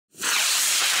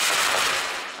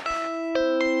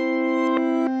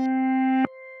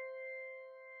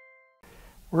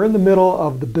We're in the middle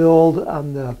of the build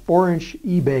on the 4-inch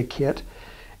eBay kit,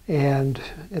 and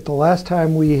at the last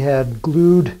time we had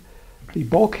glued the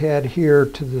bulkhead here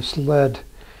to the sled,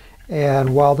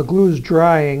 and while the glue is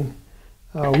drying,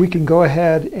 we can go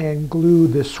ahead and glue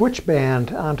the switch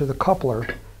band onto the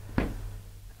coupler.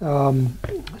 So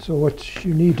what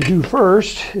you need to do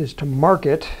first is to mark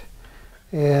it,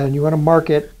 and you want to mark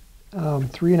it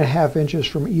 3.5 inches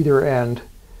from either end,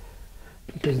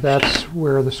 because that's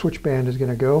where the switch band is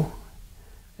going to go,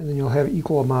 and then you'll have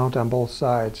equal amount on both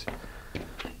sides.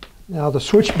 Now the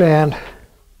switch band,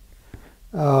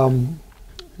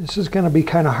 this is going to be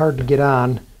kind of hard to get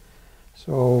on,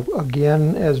 so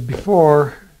again, as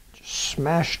before, just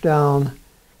smash down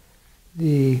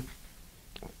the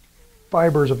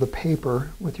fibers of the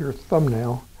paper with your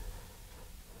thumbnail,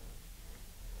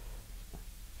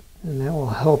 and that will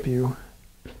help you.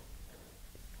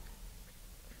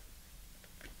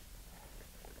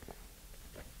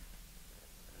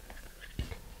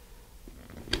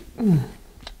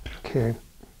 Okay,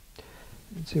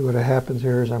 let's see what happens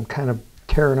here is I'm kind of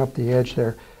tearing up the edge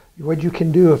there. What you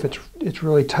can do if it's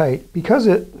really tight, because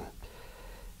it's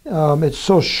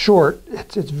so short,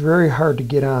 it's very hard to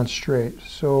get on straight.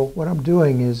 So what I'm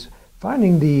doing is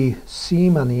finding the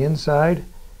seam on the inside,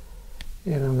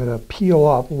 and I'm going to peel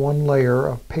up one layer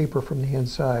of paper from the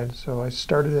inside. So I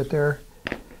started it there.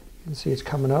 You can see it's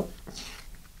coming up.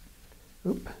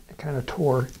 Oop, it kind of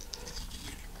tore.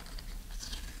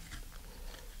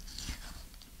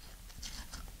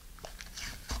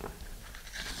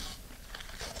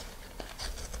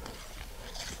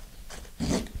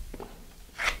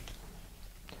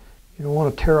 You don't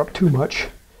want to tear up too much.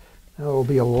 That will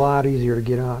be a lot easier to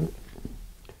get on.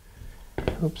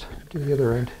 Oops, do the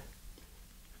other end.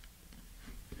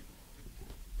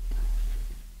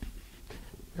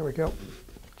 There we go,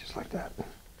 just like that.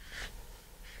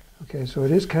 Okay, so it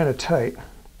is kind of tight.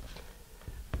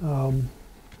 So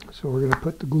we're going to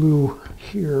put the glue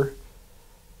here.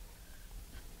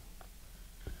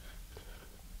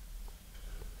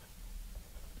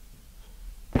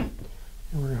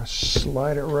 And we're going to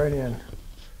slide it right in. Right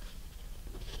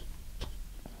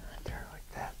there, like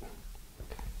that.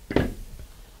 And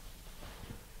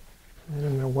I'm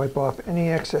going to wipe off any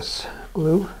excess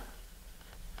glue.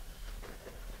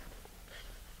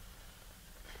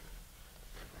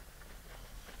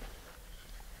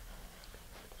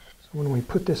 So when we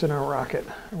put this in our rocket,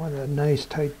 I want a nice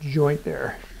tight joint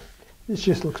there. This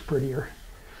just looks prettier.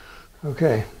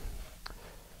 Okay,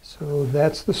 so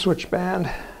that's the switch band.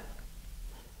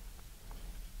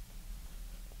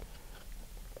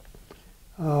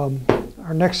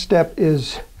 Our next step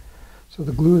is, so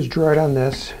the glue is dried on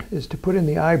this, is to put in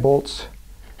the eye bolts.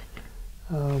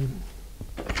 So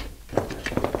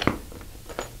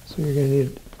you're going to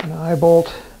need an eye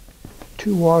bolt,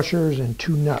 2 washers, and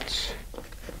 2 nuts.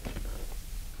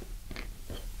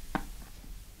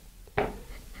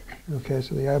 Okay,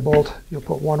 so the eye bolt, you'll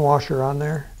put 1 washer on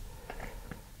there,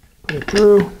 put it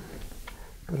through,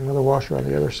 put another washer on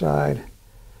the other side,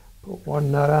 put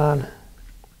 1 nut on.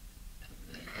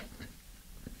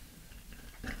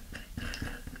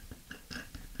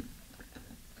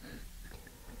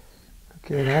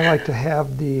 Okay, and I like to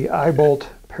have the eye bolt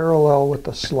parallel with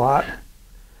the slot.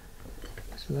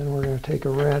 So then we're going to take a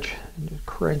wrench and just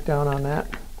crank down on that.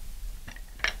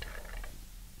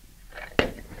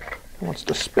 It wants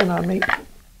to spin on me.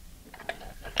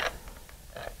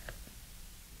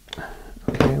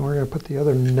 Okay, and we're going to put the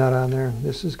other nut on there.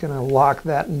 This is going to lock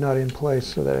that nut in place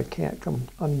so that it can't come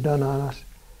undone on us.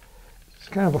 It's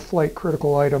kind of a flight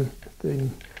critical item. If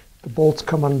the bolts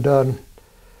come undone,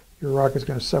 your rocket's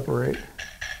going to separate,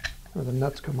 or the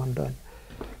nuts come undone.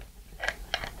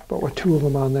 But with 2 of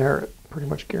them on there, it pretty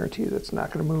much guarantees it's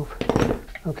not going to move.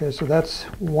 Okay, so that's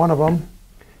one of them,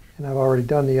 and I've already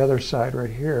done the other side right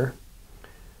here.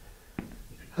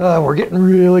 We're getting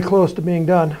really close to being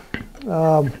done.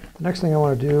 The next thing I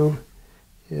want to do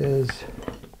is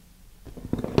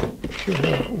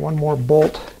have 1 more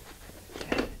bolt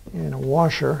and a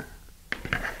washer.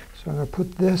 So I'm going to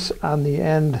put this on the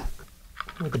end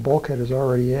where the bulkhead is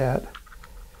already at.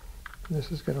 And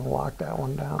this is going to lock that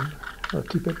one down, or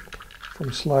keep it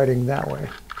from sliding that way.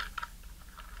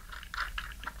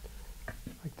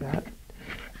 Like that.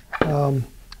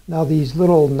 Now these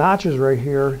little notches right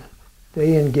here,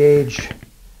 they engage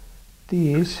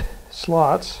these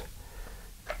slots,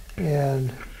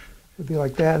 and it'll be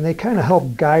like that, and they kind of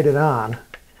help guide it on.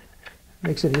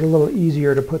 Makes it a little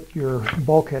easier to put your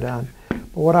bulkhead on.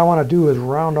 But what I want to do is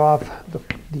round off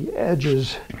the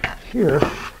edges here,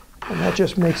 and that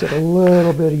just makes it a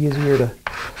little bit easier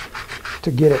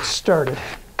to get it started.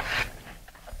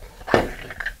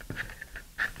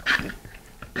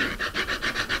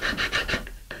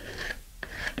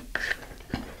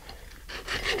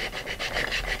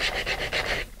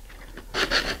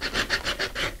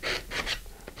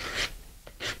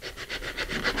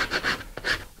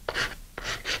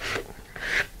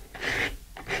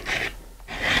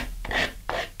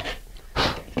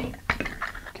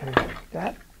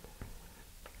 that.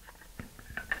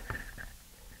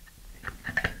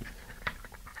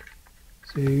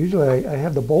 So usually I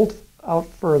have the bolt out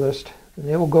furthest, and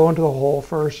they will go into the hole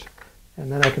first, and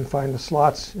then I can find the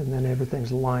slots, and then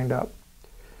everything's lined up.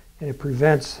 And it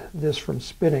prevents this from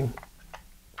spinning.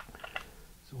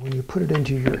 So when you put it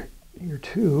into your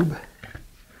tube,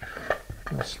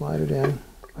 you'll slide it in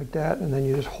like that, and then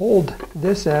you just hold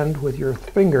this end with your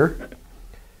finger.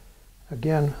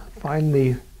 Again, find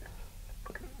the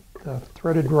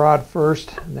threaded rod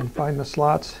first, and then find the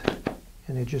slots,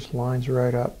 and it just lines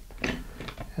right up.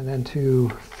 And then to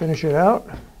finish it out,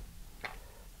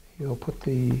 you'll put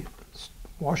the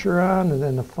washer on, and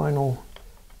then the final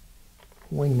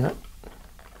wing nut.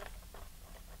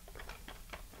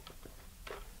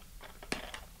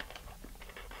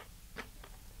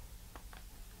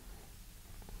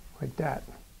 Like that.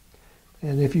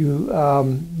 And if you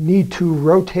need to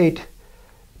rotate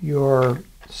your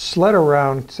sled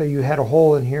around, say you had a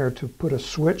hole in here to put a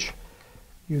switch,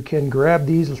 you can grab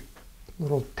these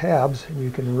little tabs and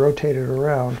you can rotate it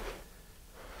around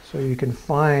so you can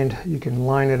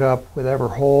line it up with whatever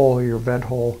hole or your vent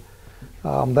hole.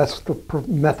 That's the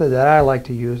method that I like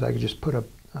to use. I could just put a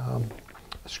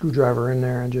screwdriver in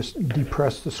there and just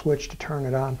depress the switch to turn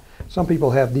it on. Some people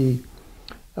have the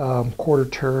quarter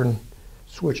turn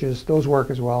switches. Those work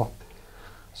as well.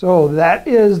 So that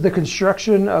is the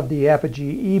construction of the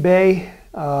Apogee eBay.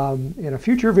 In a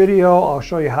future video, I'll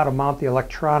show you how to mount the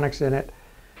electronics in it.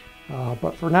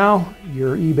 But for now,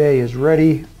 your eBay is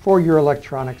ready for your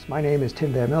electronics. My name is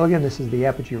Tim Van Milligan. This is the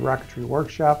Apogee Rocketry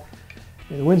Workshop.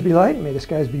 May the winds be light, may the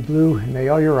skies be blue, and may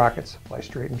all your rockets fly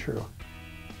straight and true.